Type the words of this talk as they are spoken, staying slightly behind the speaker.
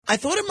I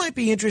thought it might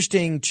be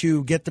interesting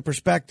to get the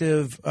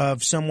perspective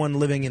of someone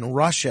living in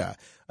Russia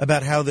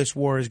about how this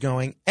war is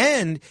going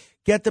and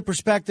get the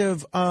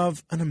perspective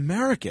of an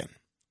American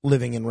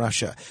living in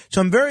Russia.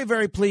 So I'm very,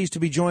 very pleased to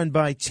be joined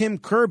by Tim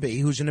Kirby,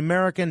 who's an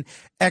American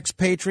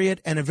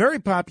expatriate and a very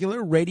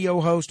popular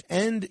radio host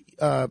and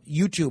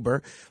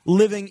YouTuber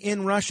living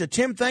in Russia.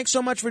 Tim, thanks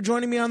so much for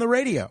joining me on the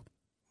radio.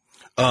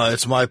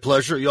 It's my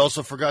pleasure. You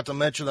also forgot to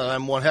mention that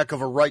I'm one heck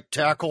of a right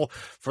tackle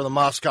for the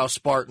Moscow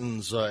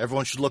Spartans.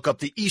 Everyone should look up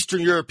the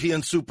Eastern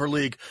European Super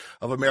League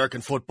of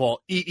American Football,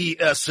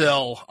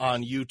 EESL,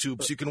 on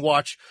YouTube so you can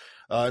watch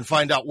and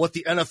find out what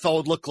the NFL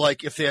would look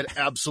like if they had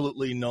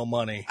absolutely no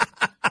money.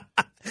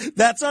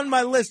 That's on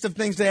my list of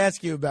things to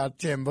ask you about,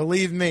 Tim.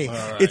 Believe me,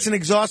 right. It's an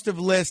exhaustive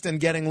list and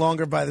getting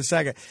longer by the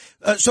second.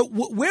 So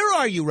where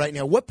are you right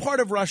now? What part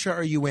of Russia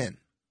are you in?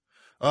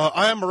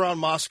 I am around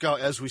Moscow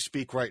as we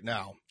speak right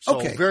now. So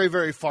okay. Very,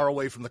 very far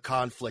away from the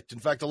conflict. In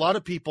fact, a lot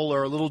of people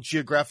are a little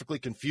geographically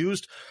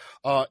confused.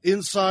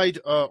 Inside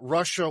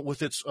Russia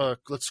with its,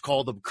 let's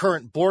call them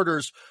current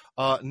borders,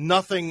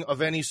 nothing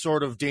of any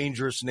sort of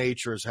dangerous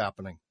nature is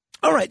happening.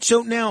 All right.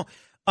 So now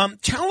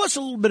tell us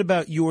a little bit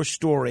about your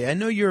story. I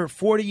know you're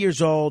 40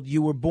 years old.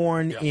 You were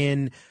born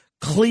in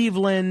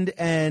Cleveland,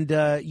 and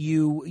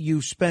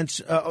you spent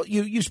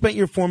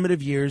your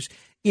formative years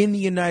in the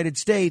United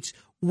States.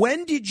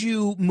 When did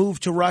you move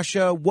to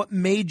Russia? What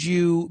made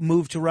you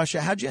move to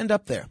Russia? How'd you end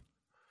up there?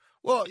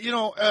 Well,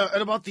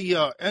 at about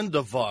the end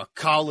of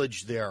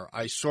college there,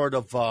 I sort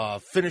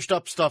of finished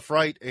up stuff,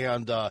 right?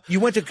 And you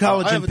went to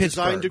college in Pittsburgh,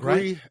 design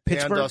degree, right?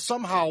 Pittsburgh? And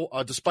somehow,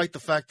 despite the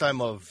fact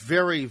I'm a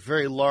very,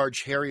 very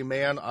large, hairy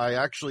man, I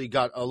actually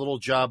got a little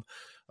job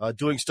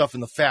doing stuff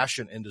in the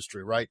fashion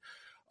industry, right?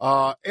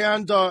 I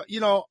kind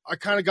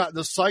of got in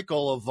this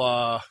cycle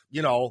of,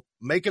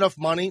 make enough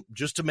money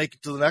just to make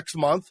it to the next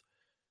month.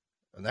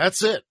 And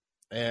that's it.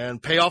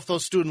 And pay off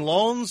those student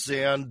loans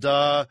and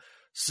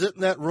sit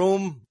in that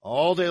room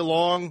all day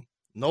long.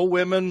 No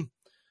women,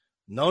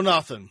 no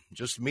nothing.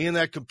 Just me and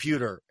that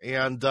computer.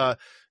 And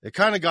it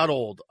kind of got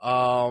old.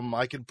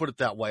 I can put it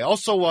that way.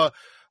 Also,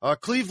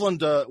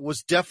 Cleveland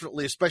was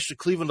definitely, especially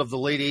Cleveland of the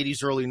late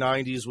 80s, early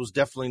 90s, was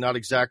definitely not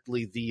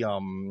exactly the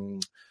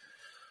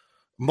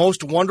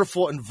most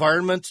wonderful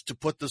environment to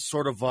put this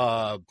sort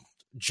of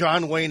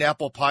John Wayne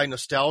apple pie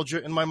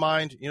nostalgia in my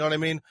mind. You know what I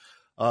mean?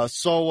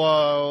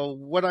 So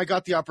when I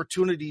got the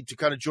opportunity to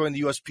kind of join the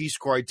U.S. Peace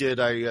Corps, I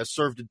did. I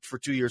served for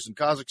 2 years in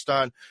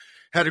Kazakhstan,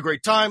 had a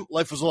great time.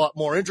 Life was a lot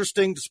more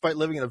interesting despite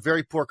living in a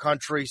very poor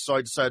country. So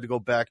I decided to go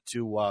back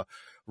to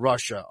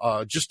Russia.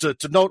 Just to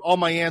note, all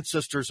my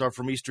ancestors are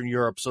from Eastern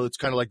Europe, so it's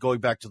kind of like going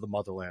back to the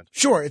motherland.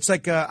 Sure. It's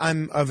like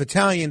I'm of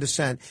Italian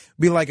descent.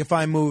 It'd be like if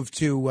I moved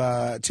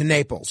to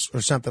Naples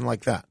or something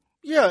like that.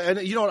 Yeah,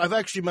 and you know what? I've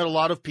actually met a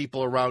lot of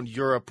people around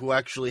Europe who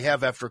actually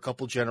have, after a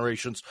couple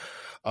generations,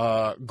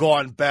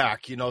 gone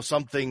back.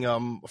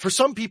 Something for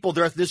some people,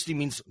 their ethnicity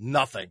means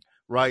nothing,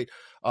 right?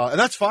 And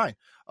that's fine.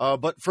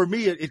 But for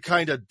me, it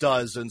kind of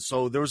does. And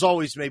so there was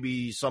always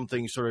maybe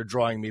something sort of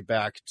drawing me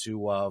back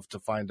to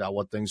find out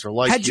what things are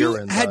like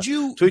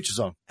to each his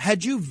own.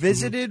 Had you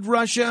visited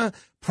Russia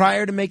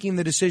prior to making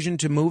the decision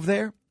to move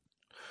there?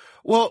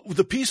 Well,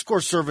 the Peace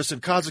Corps service in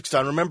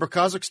Kazakhstan, remember,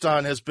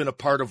 Kazakhstan has been a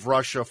part of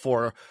Russia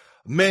for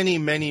many,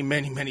 many,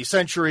 many, many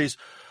centuries,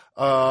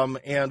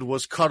 and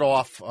was cut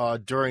off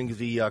during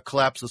the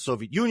collapse of the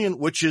Soviet Union,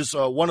 which is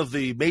one of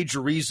the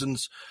major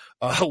reasons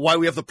why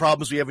we have the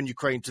problems we have in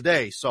Ukraine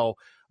today. So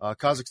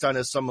Kazakhstan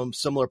has some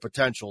similar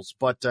potentials.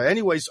 But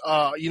anyways,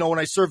 when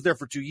I served there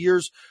for 2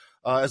 years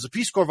as a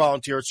Peace Corps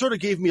volunteer, it sort of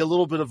gave me a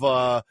little bit of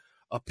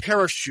a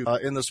parachute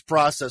in this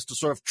process to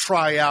sort of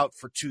try out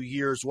for 2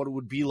 years what it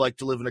would be like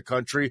to live in a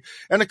country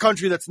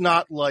that's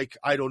not like,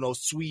 I don't know,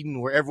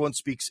 Sweden, where everyone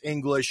speaks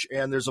English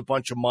and there's a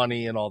bunch of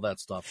money and all that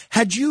stuff.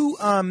 Had you,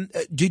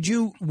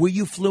 were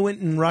you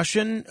fluent in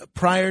Russian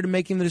prior to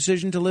making the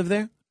decision to live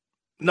there?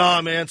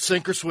 Nah, man,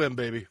 sink or swim,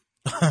 baby.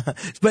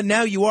 But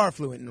now you are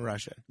fluent in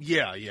Russian.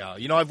 Yeah.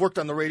 I've worked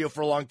on the radio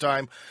for a long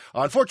time.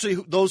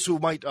 Unfortunately, those who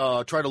might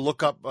try to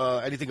look up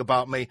anything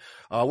about me,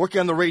 working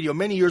on the radio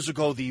many years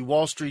ago, the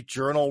Wall Street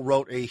Journal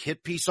wrote a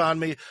hit piece on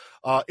me.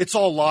 It's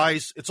all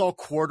lies. It's all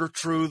quarter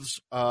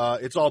truths.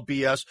 It's all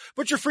BS.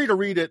 But you're free to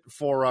read it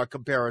for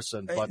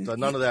comparison. But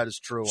none of that is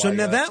true. So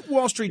now that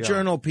Wall Street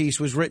Journal piece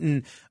was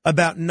written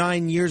about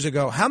 9 years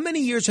ago. How many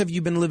years have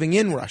you been living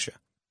in Russia?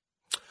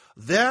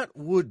 That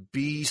would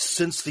be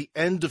since the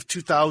end of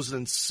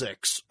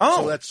 2006. Oh,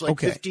 so that's like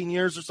 15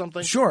 years or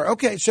something. Sure.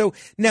 Okay. So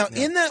now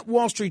in that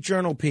Wall Street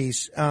Journal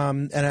piece,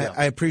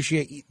 I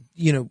appreciate,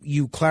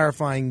 you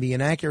clarifying the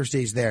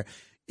inaccuracies there.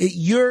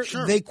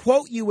 They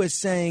quote you as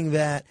saying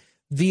that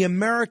the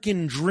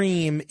American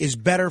dream is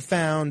better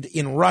found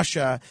in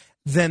Russia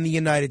than the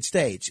United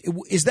States.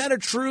 Is that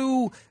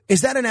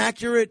an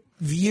accurate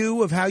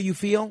view of how you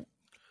feel?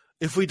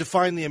 If we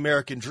define the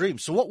American dream.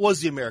 So what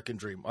was the American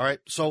dream? All right.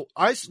 So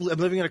I'm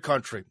living in a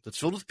country that's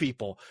filled with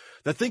people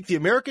that think the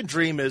American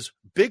dream is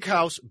big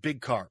house, big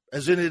car,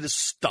 as in it is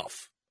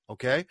stuff.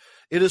 Okay,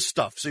 it is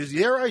stuff. So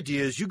their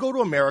idea is you go to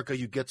America,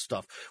 you get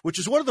stuff, which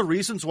is one of the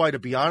reasons why, to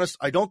be honest,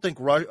 I don't think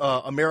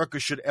America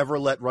should ever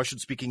let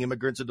Russian-speaking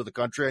immigrants into the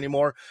country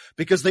anymore,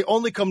 because they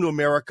only come to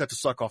America to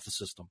suck off the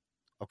system.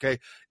 Okay,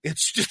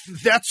 it's just,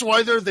 that's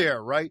why they're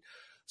there, right?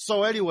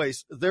 So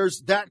anyways,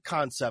 there's that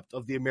concept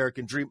of the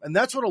American dream. And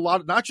that's what a lot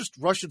of, not just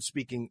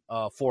Russian-speaking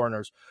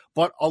foreigners,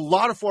 but a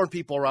lot of foreign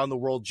people around the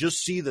world just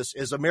see this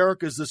as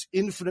America is this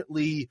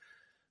infinitely,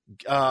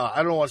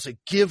 I don't want to say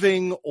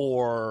giving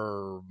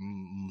or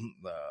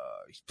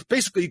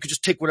basically you could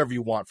just take whatever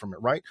you want from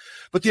it, right?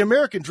 But the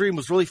American dream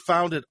was really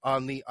founded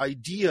on the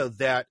idea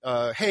that,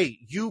 hey,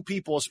 you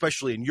people,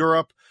 especially in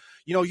Europe,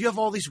 you know, you have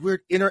all these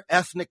weird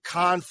inter-ethnic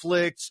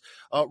conflicts,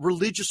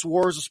 religious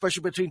wars,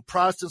 especially between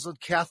Protestants and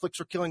Catholics,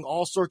 are killing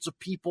all sorts of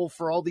people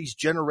for all these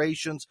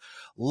generations.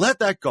 Let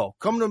that go.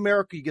 Come to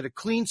America, you get a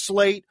clean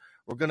slate.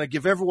 We're going to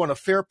give everyone a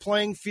fair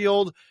playing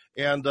field.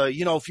 And,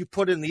 you know, if you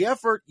put in the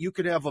effort, you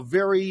can have a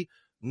very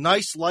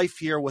nice life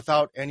here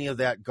without any of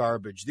that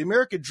garbage. The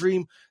American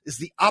dream is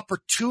the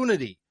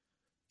opportunity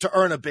to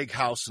earn a big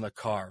house and a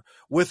car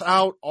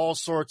without all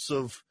sorts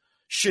of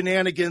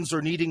shenanigans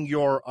or needing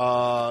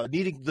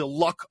the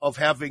luck of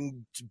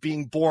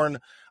being born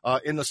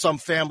into some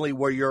family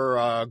where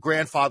your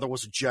grandfather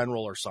was a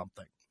general or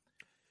something.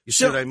 You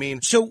see what I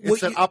mean? So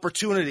it's an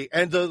opportunity.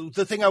 And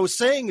the thing I was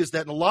saying is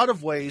that in a lot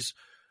of ways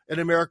in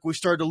America, we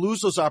started to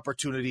lose those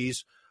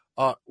opportunities.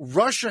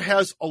 Russia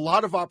has a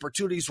lot of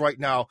opportunities right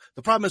now.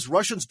 The problem is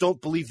Russians don't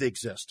believe they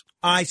exist.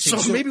 I see.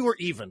 So maybe we're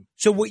even.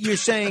 So what you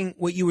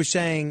were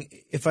saying,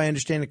 if I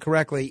understand it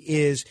correctly,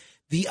 is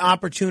the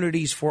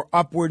opportunities for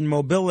upward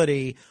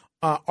mobility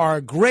are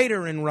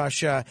greater in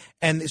Russia,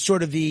 and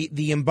sort of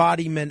the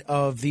embodiment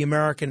of the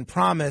American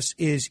promise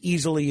is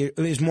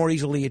more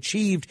easily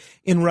achieved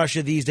in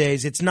Russia these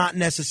days. It's not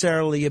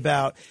necessarily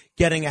about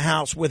getting a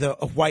house with a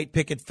white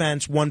picket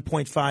fence,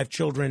 1.5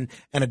 children,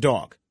 and a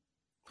dog.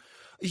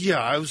 Yeah,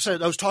 I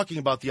was talking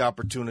about the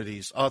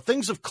opportunities.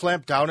 Things have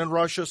clamped down in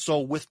Russia, so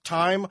with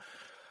time,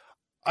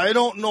 I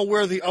don't know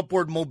where the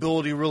upward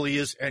mobility really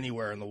is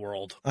anywhere in the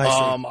world.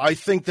 I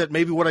think that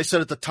maybe what I said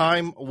at the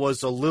time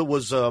was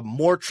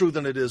more true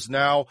than it is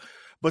now,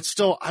 but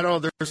still, I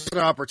don't know. There's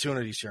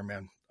opportunities here,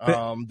 man.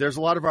 There's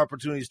a lot of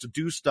opportunities to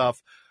do stuff,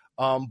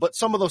 but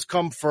some of those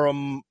come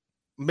from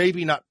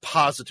maybe not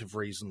positive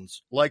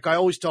reasons. Like I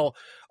always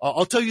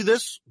I'll tell you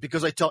this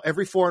because I tell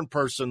every foreign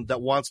person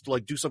that wants to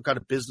like do some kind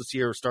of business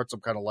here or start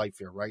some kind of life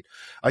here, right?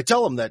 I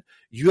tell them that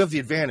you have the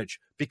advantage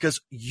because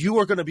you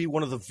are going to be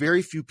one of the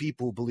very few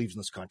people who believes in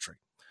this country.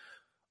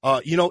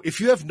 You know, if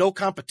you have no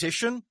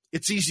competition,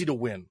 it's easy to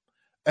win.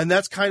 And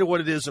that's kind of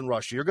what it is in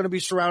Russia. You're going to be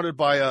surrounded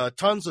by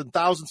tons and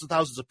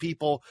thousands of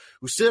people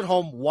who sit at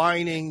home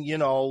whining, you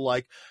know,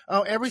 like,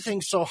 oh,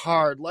 everything's so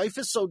hard. Life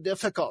is so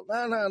difficult.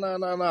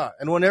 No.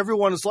 And when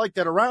everyone is like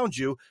that around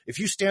you, if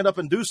you stand up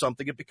and do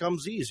something, it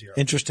becomes easier.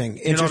 Interesting.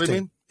 You know what I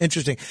mean?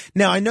 Interesting.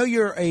 Now, I know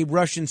you're a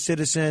Russian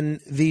citizen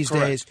these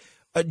Correct.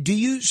 days. Do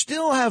you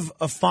still have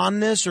a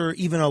fondness or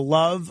even a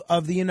love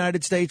of the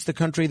United States, the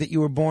country that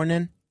you were born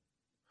in?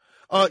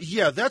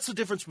 Yeah, that's the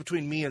difference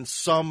between me and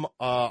some,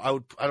 I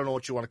don't know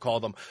what you want to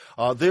call them.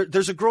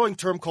 There's a growing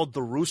term called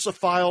the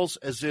Russophiles,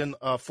 as in,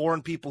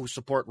 foreign people who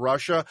support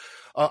Russia.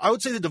 I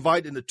would say they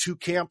divide into two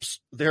camps.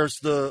 There's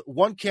the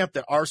one camp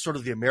that are sort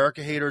of the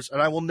America haters,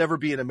 and I will never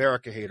be an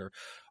America hater.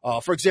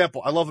 For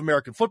example, I love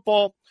American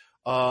football.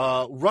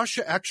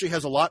 Russia actually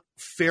has a lot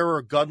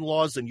fairer gun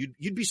laws than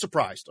you'd be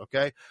surprised.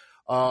 Okay.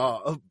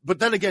 But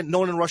then again, no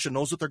one in Russia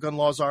knows what their gun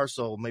laws are.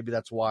 So maybe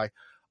that's why,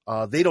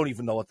 they don't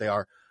even know what they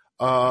are.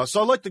 So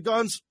I like the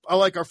guns. I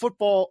like our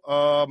football.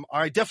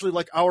 I definitely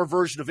like our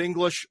version of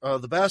English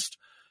the best.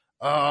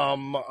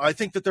 I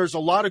think that there's a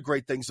lot of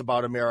great things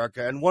about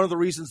America. And one of the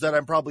reasons that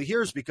I'm probably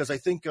here is because I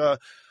think the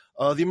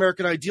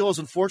American ideal has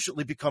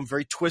unfortunately become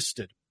very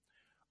twisted.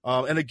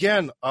 And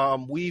again,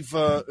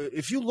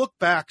 if you look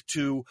back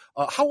to,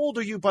 how old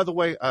are you, by the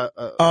way?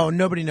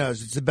 Nobody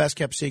knows. It's the best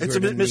kept secret. It's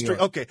a mystery.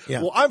 Okay.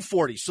 Yeah. Well, I'm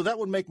 40, so that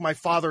would make my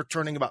father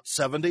turning about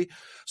 70.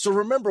 So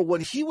remember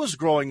when he was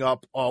growing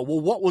up,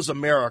 what was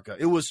America?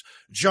 It was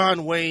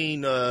John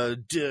Wayne,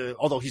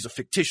 although he's a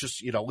fictitious,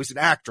 he's an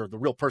actor. The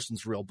real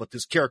person's real, but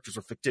his characters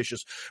are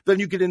fictitious. Then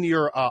you get into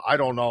your,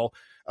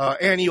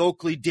 Annie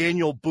Oakley,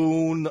 Daniel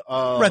Boone,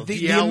 right.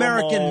 The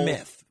American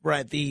myth.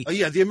 Right.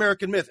 The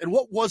American myth. And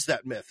what was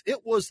that myth?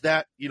 It was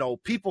that,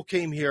 people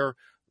came here,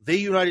 they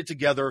united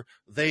together,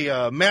 they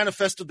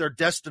manifested their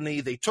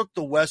destiny, they took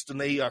the West,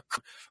 and they a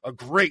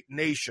great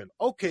nation.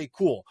 Okay,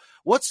 cool.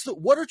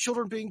 What are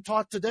children being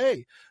taught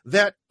today?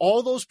 That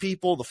all those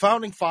people, the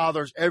founding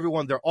fathers,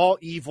 everyone, they're all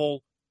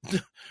evil.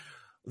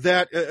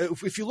 That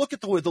if you look at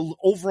the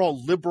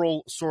overall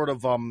liberal sort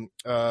of and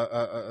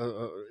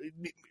I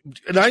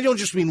don't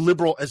just mean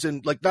liberal as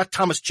in like not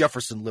Thomas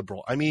Jefferson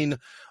liberal. I mean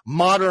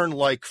modern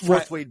like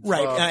fourth wave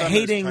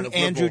hating kind of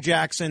Andrew liberal.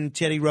 Jackson,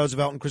 Teddy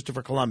Roosevelt, and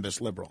Christopher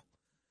Columbus liberal.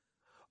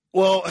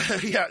 Well,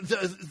 yeah,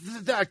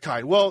 that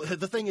kind. Well,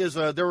 the thing is,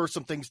 there were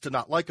some things to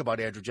not like about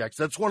Andrew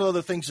Jackson. That's one of the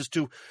other things is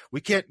we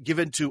can't give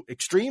into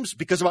extremes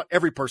because about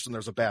every person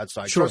there's a bad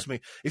side. Sure. Trust me.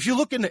 If you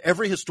look into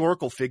every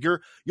historical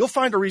figure, you'll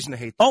find a reason to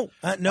hate them.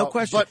 No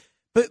question.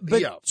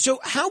 But yeah. So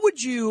how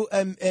would you,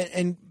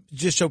 and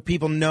just so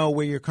people know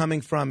where you're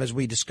coming from as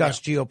we discuss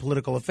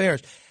geopolitical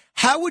affairs,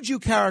 how would you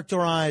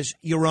characterize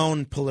your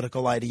own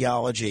political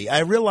ideology? I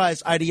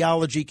realize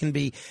ideology can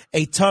be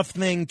a tough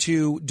thing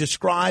to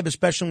describe,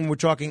 especially when we're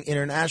talking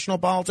international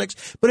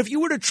politics. But if you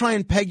were to try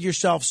and peg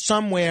yourself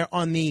somewhere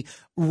on the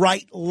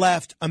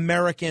right-left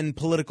American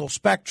political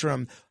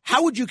spectrum,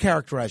 how would you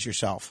characterize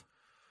yourself?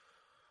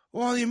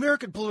 Well, the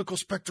American political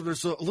spectrum,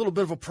 there's a little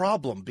bit of a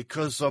problem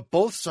because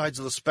both sides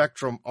of the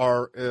spectrum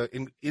are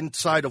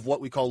inside of what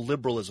we call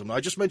liberalism. I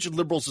just mentioned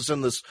liberals is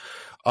in this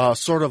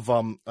sort of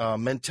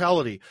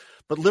mentality,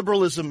 but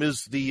liberalism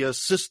is the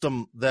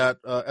system that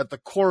at the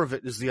core of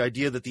it is the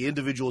idea that the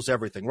individual is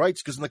everything, right?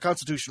 Because in the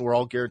Constitution, we're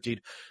all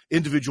guaranteed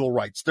individual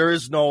rights. There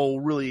is no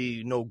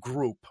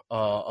group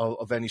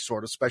of any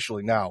sort,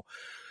 especially now.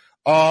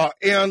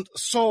 And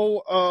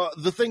so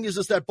the thing is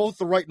that both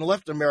the right and the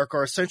left in America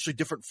are essentially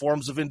different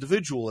forms of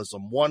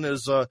individualism. One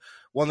is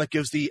one that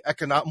gives the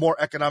more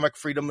economic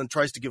freedom and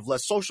tries to give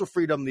less social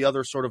freedom. The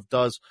other sort of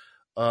does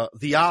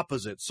the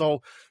opposite.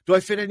 So do I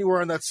fit anywhere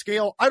on that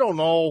scale? I don't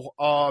know.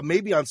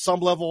 Maybe on some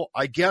level.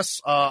 I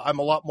guess I'm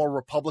a lot more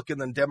Republican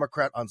than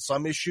Democrat on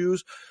some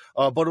issues.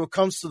 But when it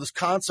comes to this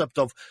concept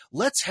of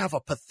let's have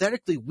a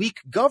pathetically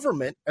weak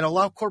government and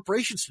allow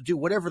corporations to do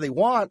whatever they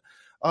want,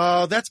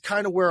 that's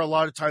kind of where a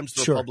lot of times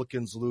the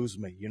Republicans lose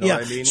me. You know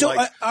what I mean? So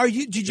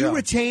did you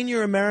retain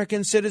your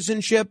American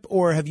citizenship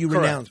or have you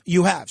renounced?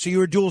 You have. So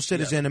you're a dual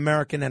citizen,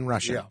 American and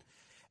Russian. Yeah.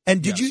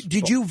 And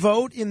did you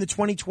vote in the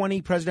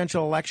 2020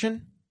 presidential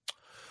election?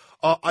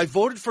 I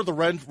voted for the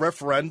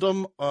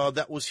referendum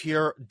that was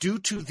here due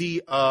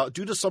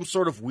to some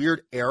sort of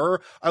weird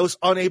error. I was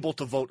unable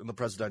to vote in the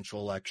presidential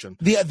election.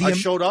 I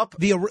showed up.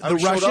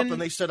 Showed up, and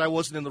they said I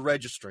wasn't in the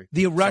registry.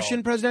 The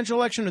Russian presidential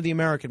election or the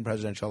American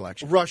presidential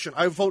election? Russian.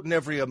 I vote in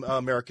every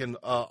American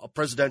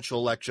presidential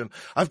election.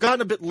 I've gotten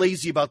a bit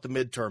lazy about the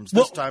midterms.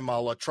 This time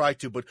I'll try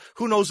to, but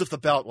who knows if the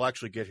ballot will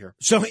actually get here.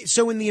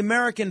 So in the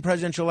American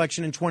presidential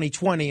election in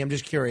 2020, I'm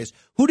just curious,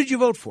 who did you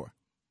vote for?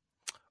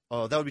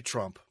 That would be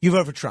Trump. You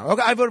voted for Trump.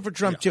 Okay, I voted for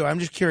Trump too. I'm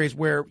just curious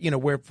where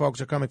folks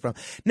are coming from.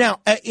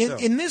 Now,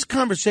 in this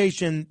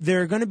conversation,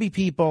 there are going to be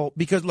people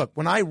because look,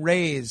 when I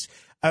raise,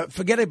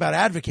 forget about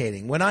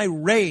advocating. When I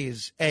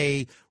raise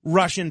a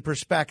Russian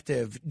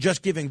perspective,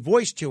 just giving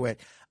voice to it,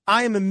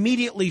 I am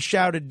immediately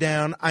shouted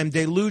down. I'm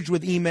deluged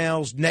with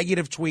emails,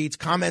 negative tweets,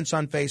 comments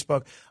on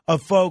Facebook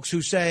of folks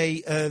who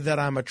say that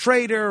I'm a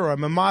traitor or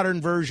I'm a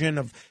modern version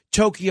of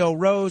Tokyo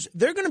Rose.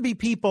 There are going to be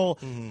people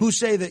who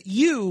say that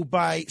you,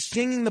 by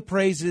singing the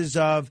praises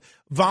of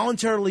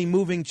voluntarily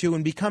moving to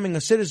and becoming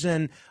a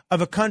citizen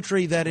of a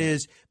country that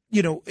is,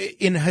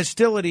 in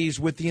hostilities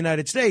with the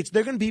United States,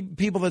 there are going to be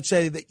people that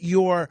say that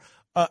you're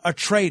a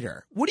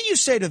traitor. What do you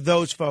say to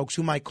those folks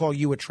who might call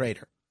you a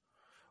traitor?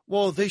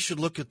 Well, they should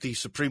look at the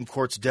Supreme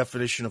Court's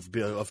definition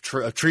of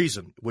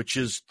treason, which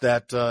is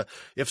that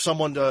if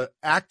someone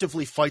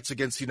actively fights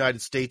against the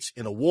United States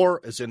in a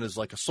war, as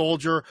like a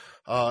soldier,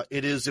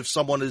 it is if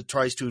someone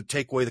tries to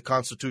take away the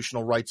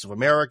constitutional rights of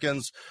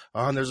Americans,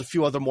 and there's a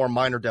few other more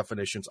minor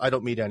definitions. I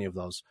don't meet any of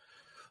those.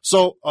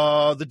 So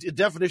the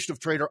definition of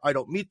traitor, I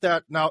don't meet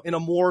that. Now, in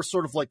a more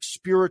sort of like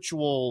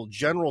spiritual,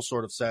 general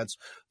sort of sense,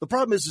 the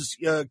problem is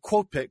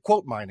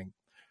quote mining.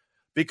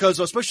 Because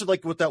especially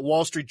like with that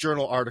Wall Street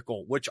Journal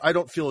article, which I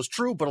don't feel is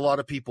true, but a lot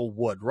of people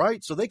would,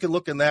 right? So they can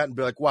look in that and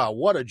be like, wow,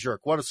 what a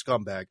jerk, what a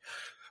scumbag.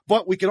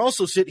 But we can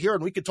also sit here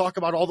and we can talk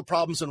about all the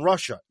problems in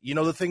Russia.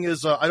 The thing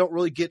is, I don't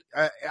really get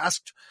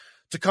asked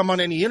to come on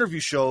any interview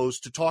shows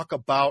to talk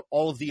about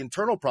all of the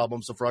internal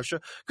problems of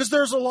Russia because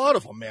there's a lot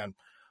of them, man.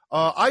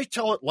 I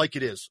tell it like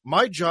it is.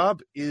 My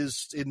job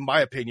is, in my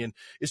opinion,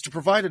 is to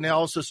provide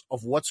analysis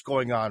of what's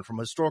going on from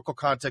a historical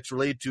context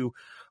related to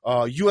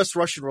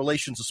U.S.-Russian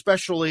relations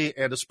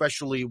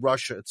especially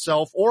Russia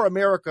itself, or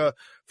America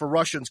for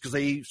Russians, because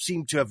they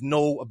seem to have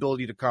no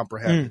ability to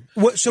comprehend.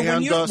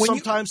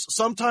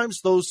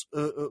 Sometimes those,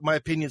 my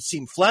opinions,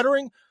 seem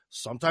flattering.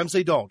 Sometimes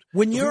they don't.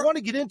 If we want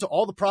to get into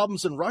all the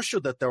problems in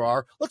Russia that there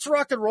are, let's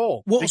rock and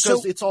roll,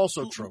 because it's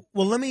also true.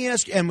 Well, let me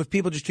ask, and with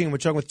people just tuning, we're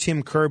talking with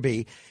Tim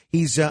Kirby.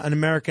 He's an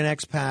American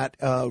expat,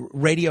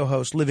 radio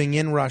host living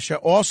in Russia,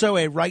 also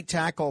a right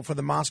tackle for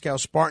the Moscow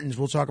Spartans.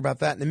 We'll talk about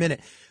that in a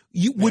minute.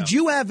 Would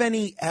you have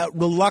any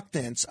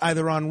reluctance,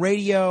 either on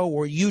radio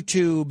or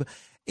YouTube,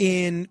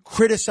 in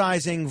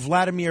criticizing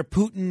Vladimir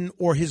Putin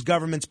or his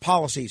government's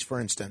policies, for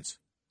instance?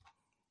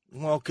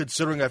 Well,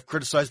 considering I've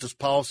criticized his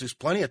policies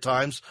plenty of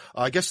times,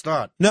 I guess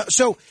not. No.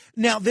 So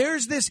now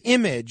there's this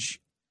image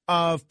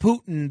of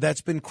Putin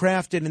that's been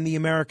crafted in the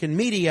American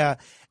media,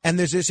 and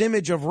there's this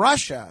image of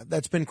Russia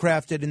that's been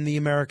crafted in the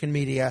American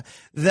media,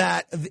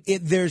 that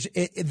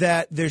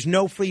there's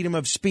no freedom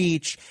of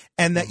speech,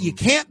 and that you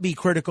can't be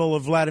critical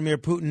of Vladimir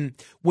Putin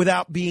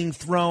without being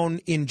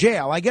thrown in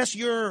jail. I guess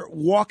you're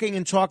walking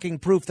and talking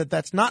proof that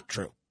that's not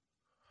true.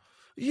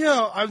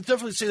 Yeah, I would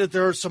definitely say that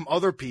there are some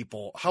other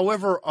people.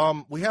 However,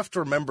 we have to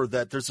remember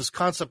that there's this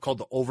concept called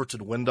the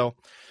Overton window.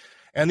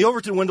 And the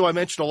Overton window I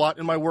mentioned a lot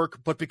in my work,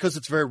 but because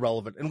it's very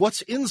relevant. And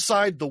what's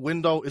inside the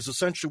window is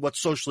essentially what's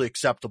socially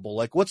acceptable.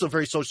 Like, what's a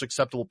very socially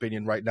acceptable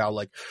opinion right now?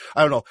 Like,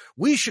 I don't know,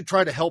 we should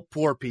try to help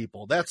poor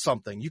people. That's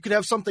something. You could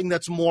have something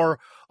that's more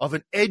of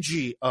an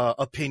edgy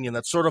opinion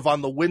that's sort of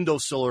on the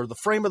windowsill or the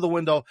frame of the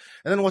window.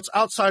 And then what's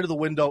outside of the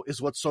window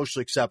is what's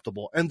socially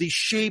acceptable. And the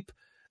shape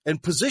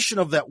and position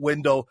of that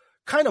window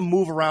kind of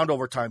move around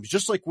over time,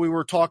 just like we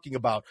were talking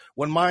about.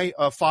 When my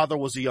father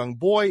was a young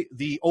boy,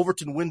 the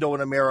Overton window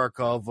in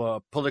America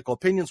of political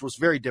opinions was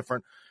very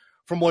different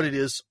from what it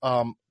is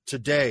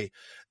today.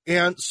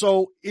 And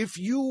so if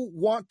you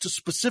want to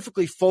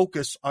specifically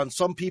focus on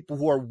some people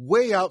who are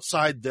way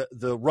outside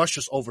the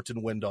Russia's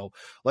Overton window,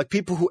 like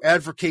people who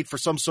advocate for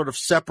some sort of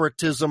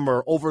separatism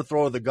or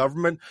overthrow of the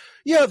government,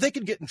 yeah, they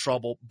could get in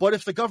trouble. But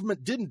if the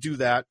government didn't do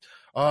that,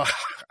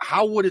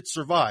 how would it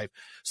survive?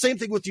 Same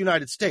thing with the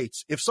United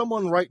States. If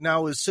someone right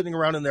now is sitting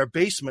around in their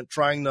basement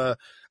trying to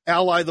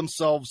ally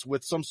themselves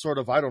with some sort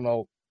of, I don't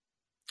know,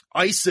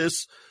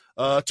 ISIS,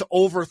 to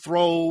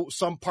overthrow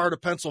some part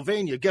of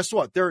Pennsylvania, guess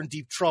what? They're in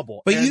deep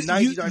trouble. But and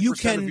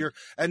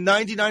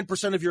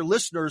 99% of your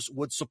listeners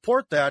would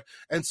support that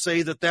and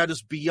say that that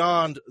is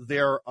beyond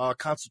their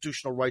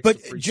constitutional rights.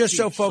 But to free just speech.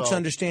 so folks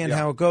understand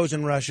how it goes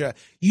in Russia,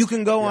 you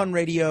can go on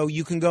radio,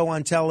 you can go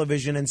on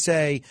television and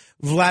say,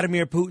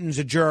 Vladimir Putin's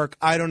a jerk.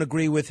 I don't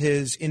agree with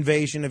his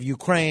invasion of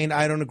Ukraine.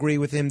 I don't agree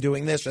with him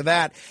doing this or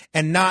that,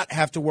 and not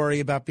have to worry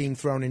about being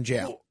thrown in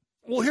jail.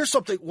 Well, here's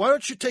something. Why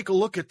don't you take a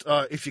look at,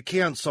 if you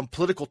can, some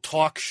political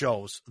talk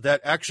shows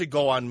that actually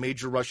go on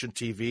major Russian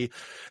TV,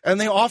 and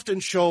they often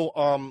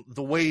show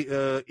the way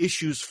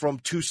issues from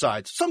two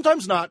sides.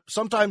 Sometimes not.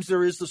 Sometimes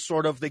there is this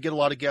sort of, they get a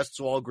lot of guests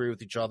who all agree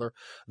with each other.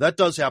 That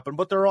does happen.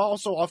 But there are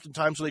also often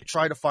times where they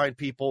try to find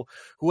people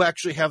who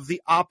actually have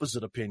the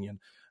opposite opinion.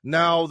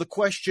 Now, the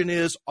question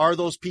is, are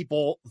those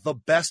people the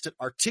best at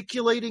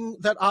articulating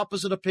that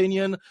opposite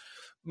opinion?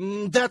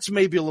 That's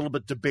maybe a little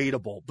bit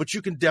debatable, but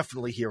you can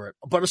definitely hear it.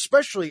 But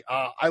especially,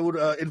 I would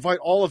invite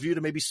all of you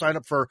to maybe sign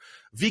up for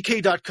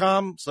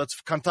vk.com. So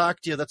that's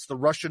Kontaktia. That's the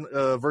Russian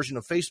version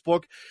of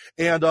Facebook.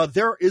 And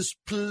there is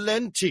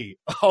plenty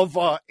of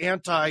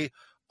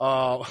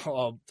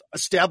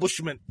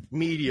establishment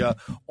media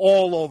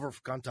all over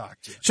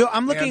Kontaktia. So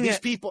I'm looking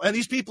at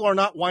these people are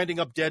not winding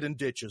up dead in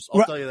ditches.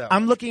 I'll tell you that.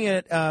 I'm looking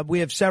at, we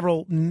have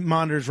several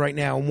monitors right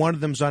now, and one of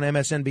them's on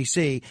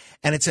MSNBC,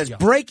 and it says,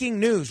 breaking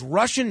news,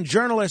 Russian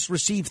journalists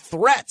receive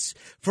threats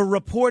for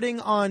reporting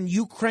on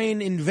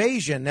Ukraine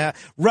invasion.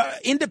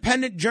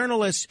 Independent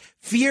journalists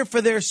fear for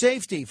their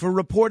safety for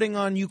reporting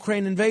on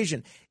Ukraine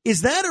invasion.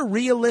 Is that a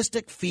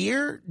realistic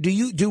fear?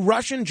 Do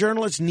Russian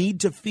journalists need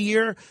to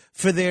fear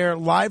for their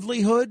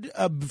livelihood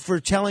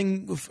for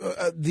telling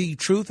the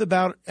truth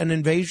about an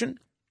invasion?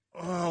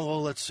 Oh,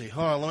 well, let's see.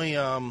 Hold on, let me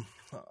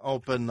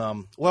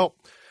open. Well,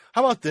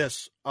 how about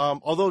this?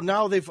 Although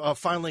now they've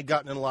finally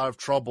gotten in a lot of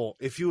trouble.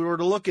 If you were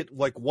to look at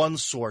like one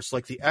source,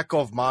 like the Echo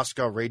of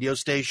Moscow radio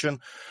station,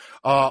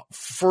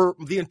 for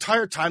the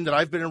entire time that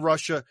I've been in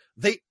Russia,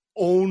 they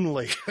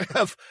only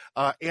have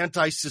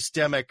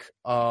anti-systemic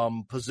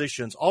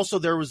positions. Also,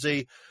 there was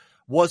it's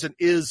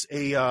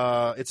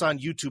on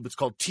YouTube. It's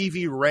called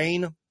TV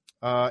Rain.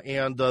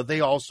 And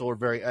they also are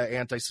very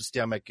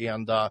anti-systemic.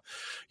 And but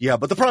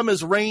the problem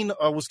is Rain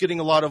was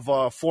getting a lot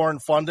of foreign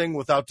funding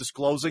without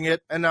disclosing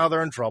it, and now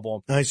they're in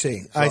trouble. I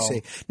see.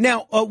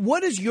 Now,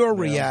 what is your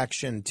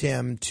reaction,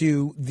 Tim,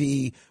 to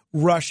the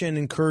Russian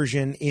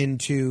incursion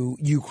into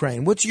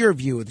Ukraine? What's your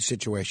view of the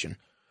situation?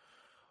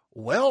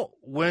 Well,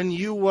 when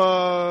you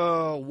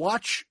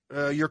watch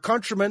your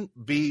countrymen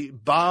be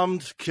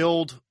bombed,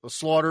 killed,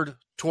 slaughtered,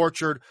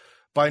 tortured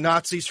by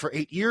Nazis for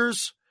 8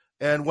 years,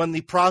 and when the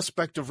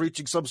prospect of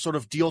reaching some sort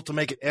of deal to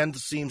make it end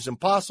seems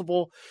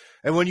impossible,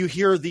 and when you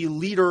hear the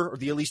leader, or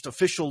the at least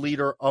official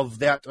leader of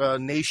that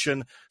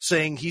nation,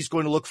 saying he's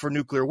going to look for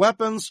nuclear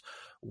weapons,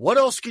 what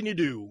else can you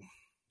do?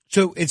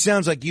 So it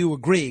sounds like you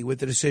agree with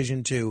the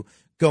decision to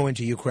go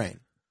into Ukraine.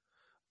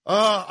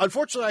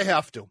 Unfortunately, I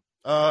have to.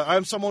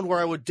 I'm someone where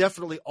I would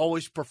definitely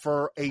always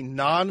prefer a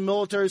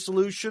non-military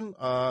solution.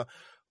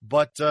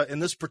 But in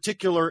this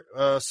particular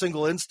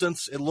single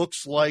instance, it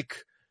looks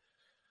like,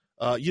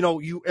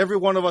 every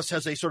one of us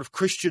has a sort of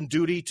Christian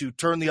duty to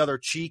turn the other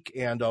cheek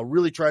and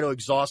really try to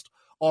exhaust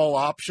all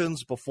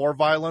options before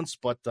violence.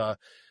 But I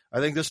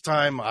think this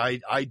time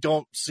I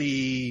don't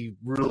see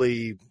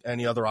really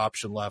any other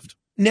option left.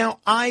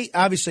 Now,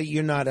 obviously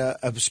you're not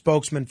a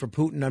spokesman for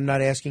Putin. I'm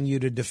not asking you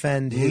to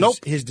defend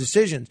his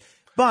decisions.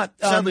 But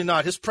sadly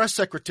not. His press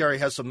secretary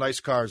has some nice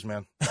cars,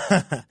 man.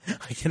 I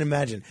can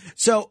imagine.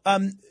 So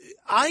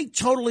I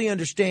totally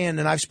understand,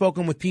 and I've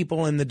spoken with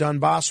people in the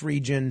Donbass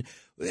region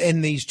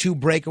in these two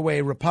breakaway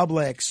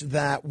republics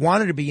that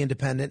wanted to be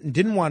independent and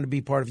didn't want to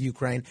be part of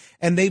Ukraine,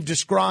 and they've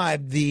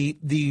described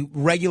the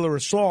regular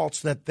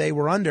assaults that they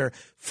were under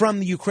from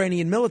the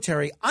Ukrainian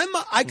military.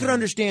 I could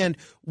understand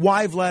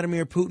why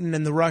Vladimir Putin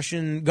and the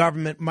Russian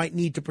government might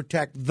need to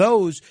protect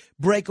those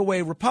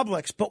breakaway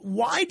republics, but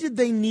why did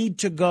they need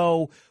to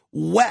go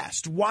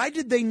west? Why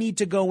did they need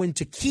to go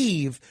into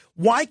Kyiv?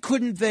 Why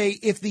couldn't they,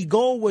 if the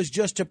goal was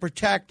just to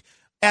protect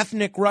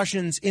ethnic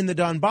Russians in the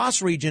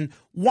Donbass region,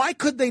 why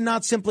could they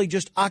not simply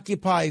just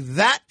occupy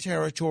that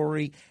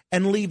territory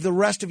and leave the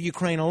rest of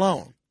Ukraine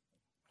alone?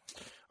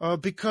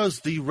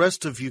 Because the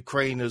rest of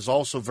Ukraine is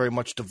also very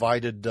much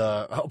divided.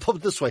 I'll put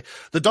it this way.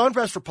 The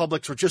Donbass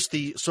republics were just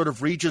the sort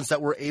of regions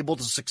that were able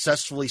to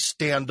successfully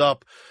stand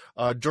up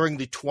during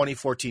the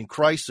 2014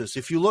 crisis.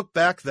 If you look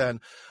back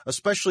then,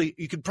 especially,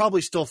 you could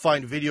probably still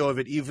find video of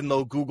it, even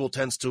though Google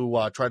tends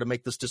to try to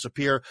make this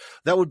disappear.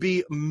 That would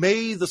be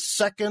May the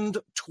 2nd,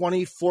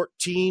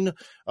 2014,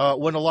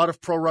 when a lot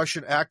of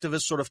pro-Russian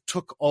activists sort of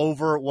took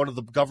over one of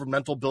the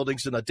governmental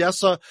buildings in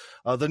Odessa.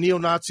 The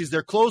neo-Nazis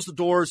there closed the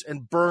doors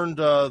and burned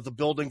the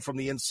building from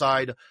the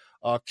inside,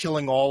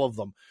 killing all of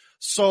them.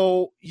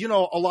 So, you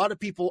know, a lot of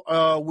people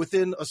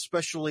within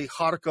especially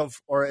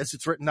Kharkov, or as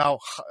it's written now,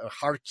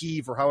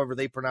 Kharkiv, or however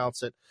they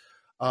pronounce it,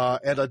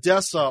 and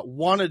Odessa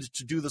wanted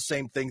to do the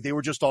same thing. They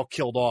were just all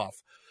killed off.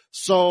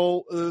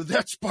 So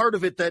that's part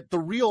of it, that the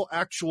real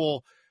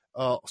actual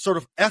sort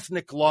of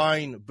ethnic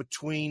line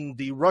between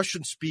the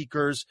Russian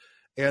speakers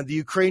and the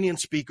Ukrainian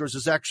speakers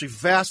is actually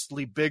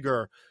vastly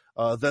bigger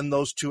than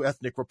those two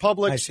ethnic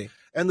republics. I see.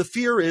 And the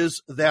fear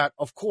is that,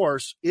 of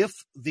course,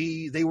 if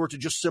they were to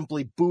just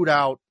simply boot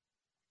out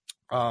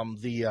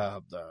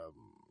the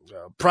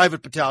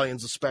private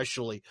battalions,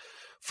 especially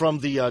from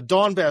the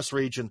Donbass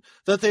region,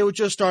 that they would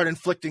just start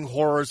inflicting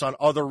horrors on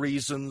other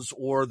reasons,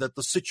 or that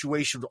the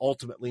situation would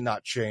ultimately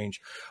not change.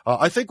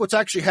 I think what's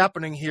actually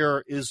happening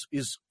here is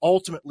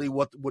ultimately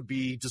what would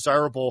be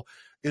desirable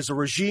is a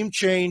regime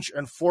change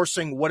and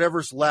forcing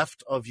whatever's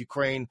left of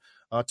Ukraine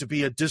to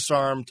be a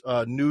disarmed,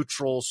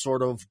 neutral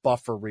sort of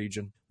buffer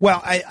region.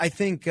 Well, I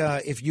think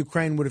if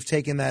Ukraine would have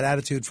taken that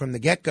attitude from the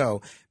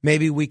get-go,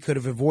 maybe we could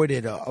have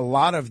avoided a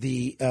lot of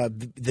the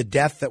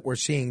death that we're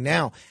seeing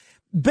now.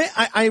 But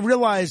I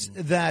realize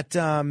that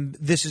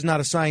this is not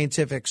a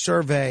scientific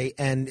survey,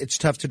 and it's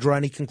tough to draw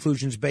any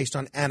conclusions based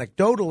on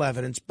anecdotal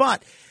evidence.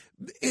 But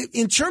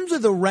in terms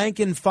of the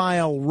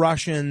rank-and-file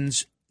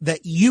Russians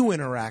that you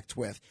interact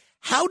with,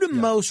 how do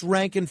most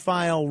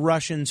rank-and-file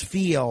Russians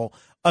feel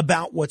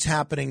about what's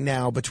happening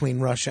now between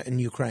Russia and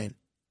Ukraine?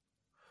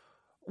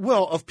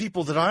 Well, of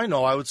people that I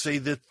know, I would say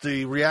that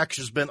the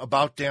reaction has been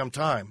about damn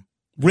time.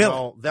 Really? You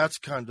know, that's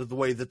kind of the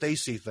way that they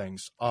see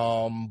things.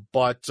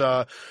 But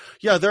there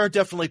are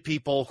definitely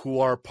people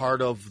who are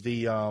part of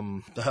the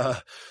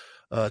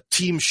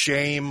team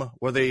shame,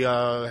 where they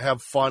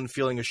have fun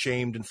feeling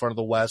ashamed in front of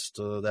the West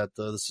that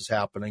this is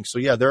happening. So,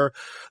 yeah, there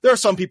are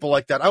some people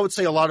like that. I would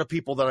say a lot of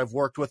people that I've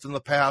worked with in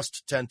the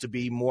past tend to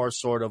be more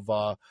sort of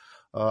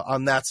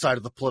on that side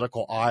of the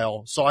political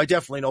aisle. So I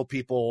definitely know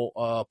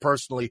people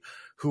personally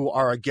who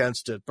are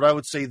against it, but I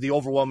would say the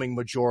overwhelming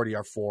majority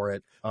are for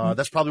it.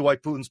 That's probably why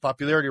Putin's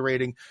popularity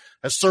rating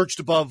has surged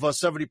above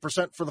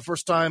 70% for the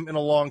first time in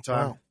a long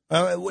time.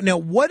 Wow. Now,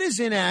 what is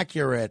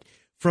inaccurate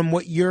from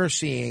what you're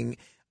seeing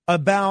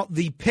about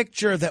the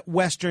picture that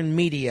Western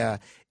media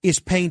is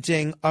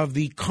painting of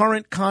the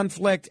current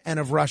conflict and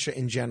of Russia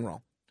in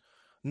general?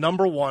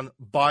 Number one,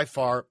 by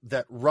far,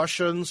 that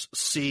Russians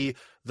see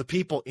the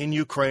people in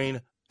Ukraine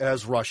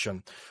as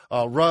Russian.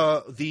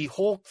 The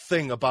whole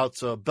thing about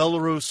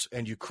Belarus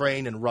and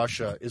Ukraine and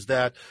Russia is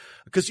that,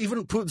 because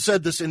even Putin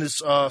said this in his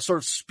sort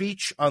of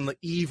speech on the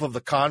eve of the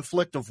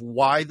conflict of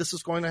why this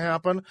is going to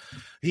happen.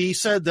 He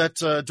said that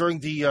during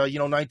the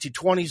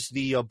 1920s,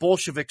 the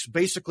Bolsheviks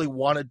basically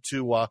wanted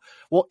to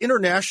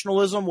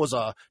internationalism was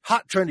a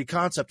hot, trendy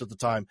concept at the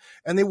time,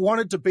 and they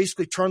wanted to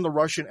basically turn the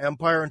Russian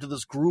Empire into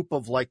this group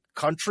of like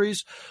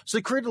countries. So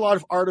they created a lot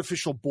of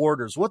artificial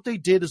borders. What they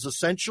did is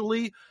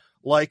essentially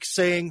like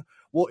saying,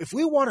 well, if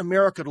we want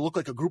America to look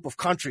like a group of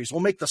countries,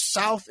 we'll make the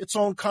South its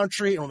own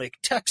country, and we'll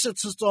make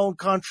Texas its own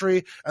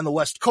country, and the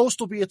West Coast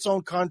will be its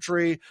own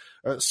country,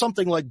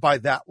 something like by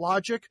that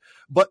logic.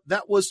 But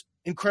that was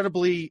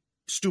incredibly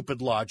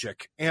stupid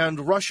logic. And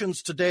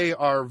Russians today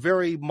are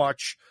very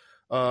much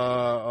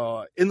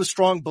in the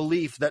strong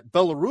belief that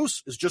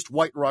Belarus is just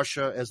white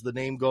Russia, as the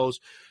name goes,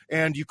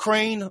 and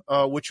Ukraine,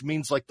 which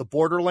means like the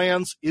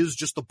borderlands, is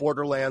just the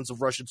borderlands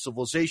of Russian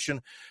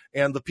civilization,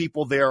 and the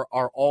people there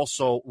are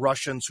also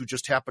Russians who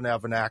just happen to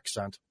have an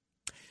accent.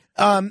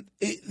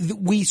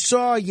 We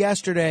saw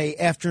yesterday,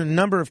 after a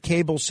number of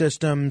cable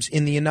systems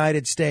in the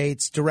United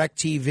States,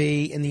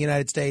 DirecTV in the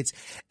United States,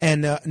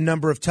 and a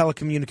number of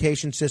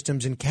telecommunication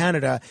systems in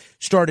Canada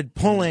started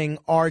pulling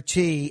RT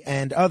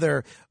and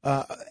other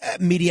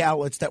media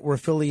outlets that were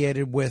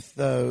affiliated with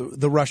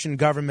the Russian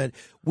government.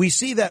 We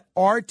see that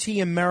RT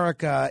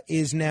America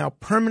is now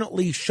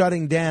permanently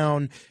shutting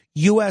down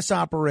U.S.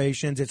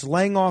 operations. It's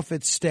laying off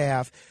its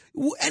staff.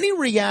 Any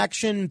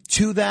reaction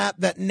to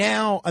that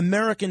now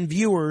American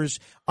viewers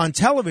on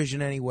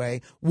television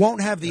anyway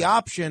won't have the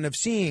option of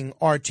seeing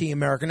RT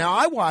America? Now,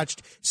 I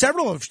watched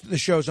several of the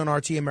shows on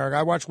RT America.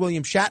 I watched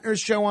William Shatner's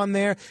show on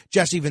there,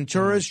 Jesse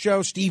Ventura's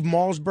show, Steve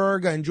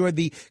Malzberg. I enjoyed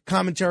the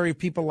commentary of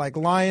people like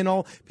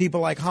Lionel, people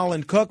like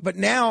Holland Cook, but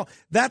now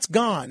that's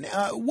gone.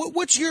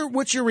 What's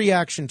your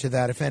reaction to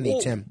that, if any,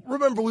 Tim?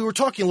 Remember, we were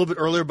talking a little bit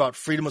earlier about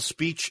freedom of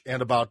speech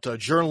and about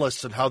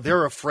journalists and how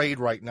they're afraid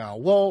right now.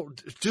 Well,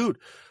 dude,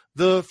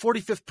 the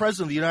 45th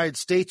president of the United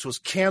States was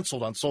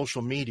canceled on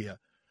social media.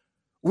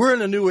 We're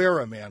in a new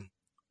era, man.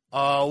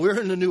 We're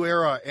in a new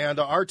era, and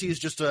RT is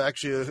just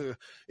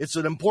it's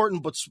an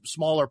important but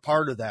smaller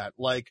part of that.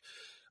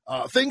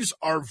 Things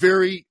are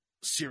very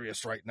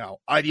serious right now,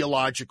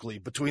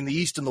 ideologically, between the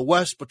East and the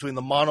West, between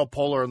the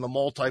monopolar and the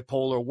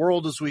multipolar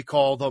world, as we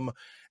call them.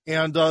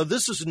 And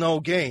this is no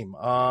game.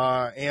 When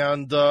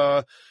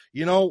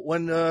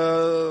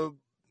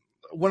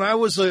I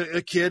was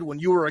a kid, when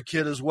you were a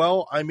kid as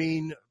well, I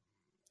mean,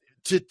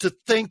 to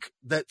think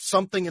that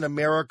something in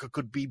America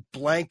could be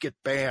blanket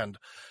banned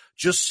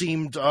just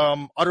seemed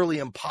utterly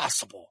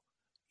impossible.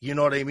 You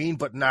know what I mean?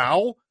 But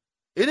now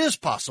it is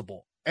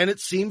possible, and it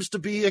seems to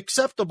be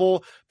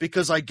acceptable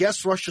because I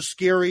guess Russia's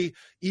scary,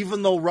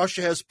 even though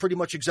Russia has pretty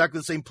much exactly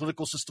the same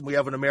political system we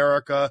have in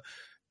America,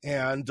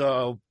 and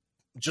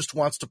just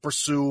wants to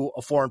pursue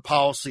a foreign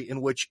policy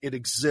in which it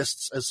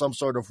exists as some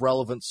sort of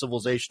relevant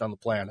civilization on the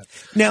planet.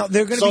 Now,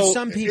 there are going to be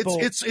some people.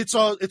 It's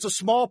a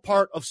small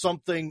part of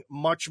something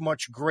much,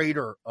 much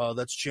greater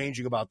that's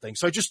changing about things.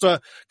 So I just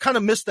kind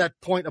of missed that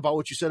point about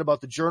what you said about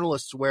the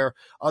journalists, where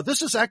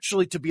this is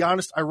actually, to be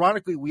honest,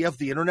 ironically, we have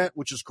the internet,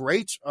 which is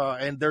great,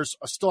 and there's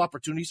still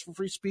opportunities for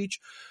free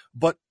speech,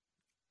 but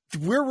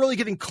we're really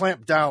getting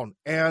clamped down.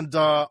 And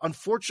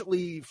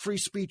unfortunately, free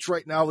speech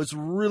right now is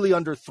really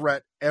under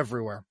threat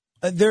everywhere.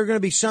 There are going to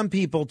be some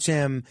people,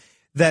 Tim,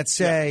 that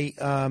say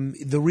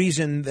the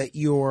reason that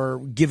you're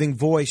giving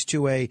voice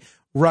to a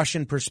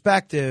Russian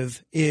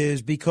perspective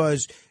is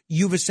because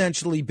you've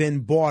essentially been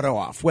bought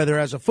off, whether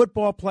as a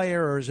football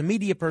player or as a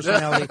media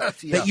personality,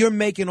 that you're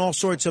making all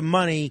sorts of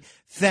money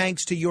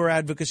thanks to your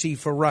advocacy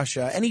for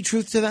Russia. Any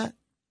truth to that?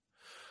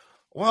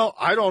 Well,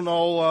 I don't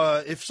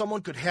know. If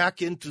someone could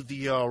hack into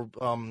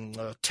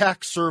the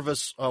tax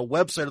service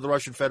website of the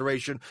Russian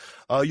Federation,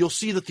 you'll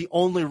see that the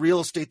only real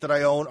estate that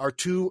I own are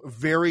two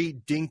very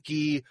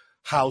dinky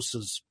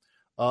houses.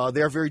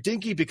 They're very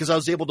dinky because I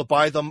was able to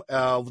buy them.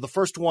 The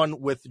first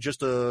one with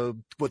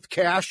with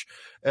cash,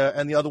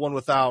 and the other one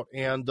without.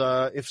 And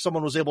if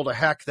someone was able to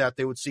hack that,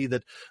 they would see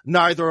that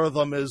neither of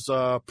them is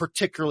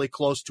particularly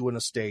close to an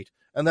estate.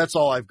 And that's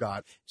all I've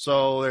got.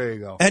 So there you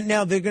go. And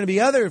now there are going to be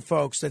other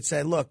folks that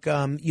say, look,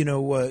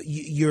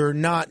 you're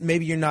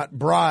not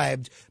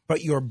bribed,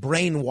 but you're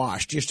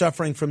brainwashed. You're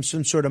suffering from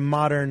some sort of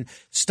modern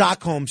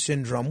Stockholm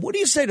syndrome. What do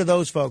you say to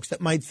those folks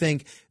that might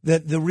think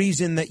that the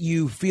reason that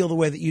you feel the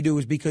way that you do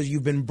is because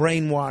you've been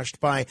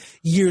brainwashed by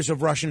years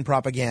of Russian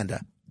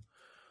propaganda?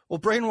 Well,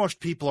 brainwashed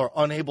people are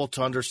unable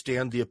to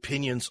understand the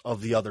opinions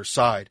of the other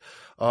side.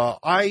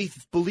 I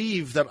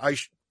believe that I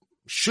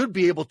should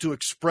be able to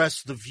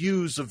express the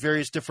views of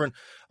various different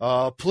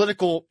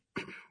political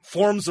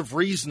forms of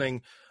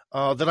reasoning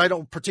that I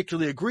don't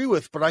particularly agree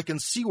with, but I can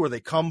see where they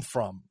come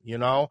from, you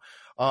know?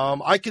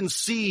 I can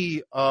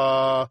see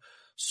let's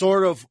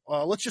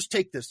just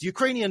take this, the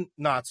Ukrainian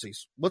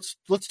Nazis. Let's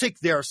take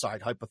their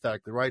side,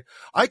 hypothetically, right?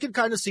 I can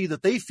kind of see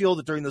that they feel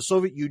that during the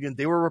Soviet Union,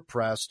 they were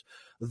repressed,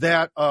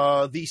 that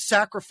the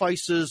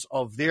sacrifices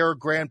of their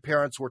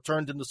grandparents were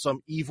turned into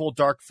some evil,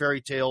 dark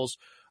fairy tales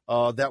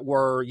that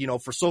were,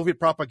 for Soviet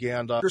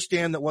propaganda.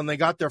 Understand that when they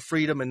got their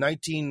freedom in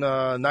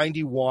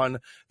 1991,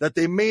 that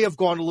they may have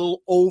gone a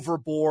little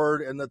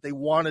overboard and that they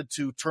wanted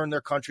to turn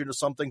their country into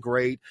something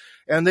great.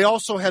 And they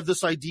also had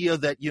this idea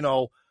that,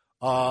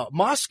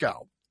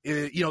 Moscow,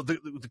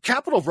 the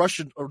capital of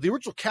Russian, or the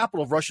original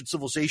capital of Russian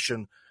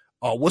civilization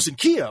was in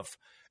Kiev.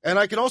 And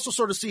I can also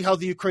sort of see how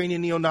the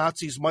Ukrainian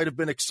neo-Nazis might have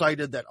been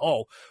excited that,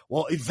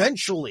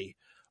 eventually,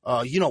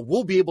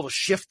 we'll be able to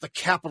shift the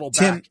capital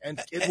back, and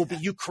it will be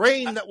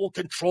Ukraine that will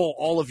control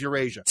all of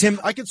Eurasia. Tim,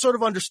 I can sort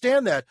of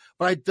understand that,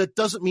 but that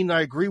doesn't mean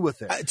I agree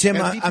with it. Tim,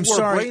 and people I'm who are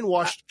sorry.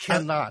 Brainwashed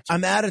cannot.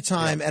 I'm out of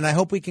time, and I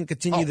hope we can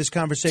continue this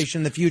conversation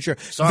in the future.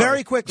 Sorry.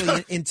 Very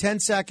quickly, in 10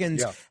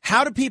 seconds,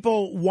 how do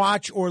people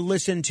watch or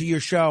listen to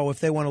your show if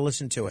they want to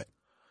listen to it?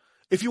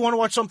 If you want to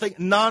watch something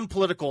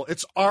non-political,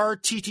 it's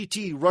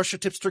RTTT, Russia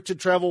Tips, Tricks, and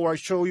Travel, where I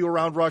show you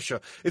around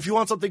Russia. If you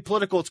want something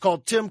political, it's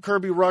called Tim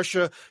Kirby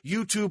Russia,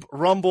 YouTube,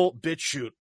 Rumble, BitChute.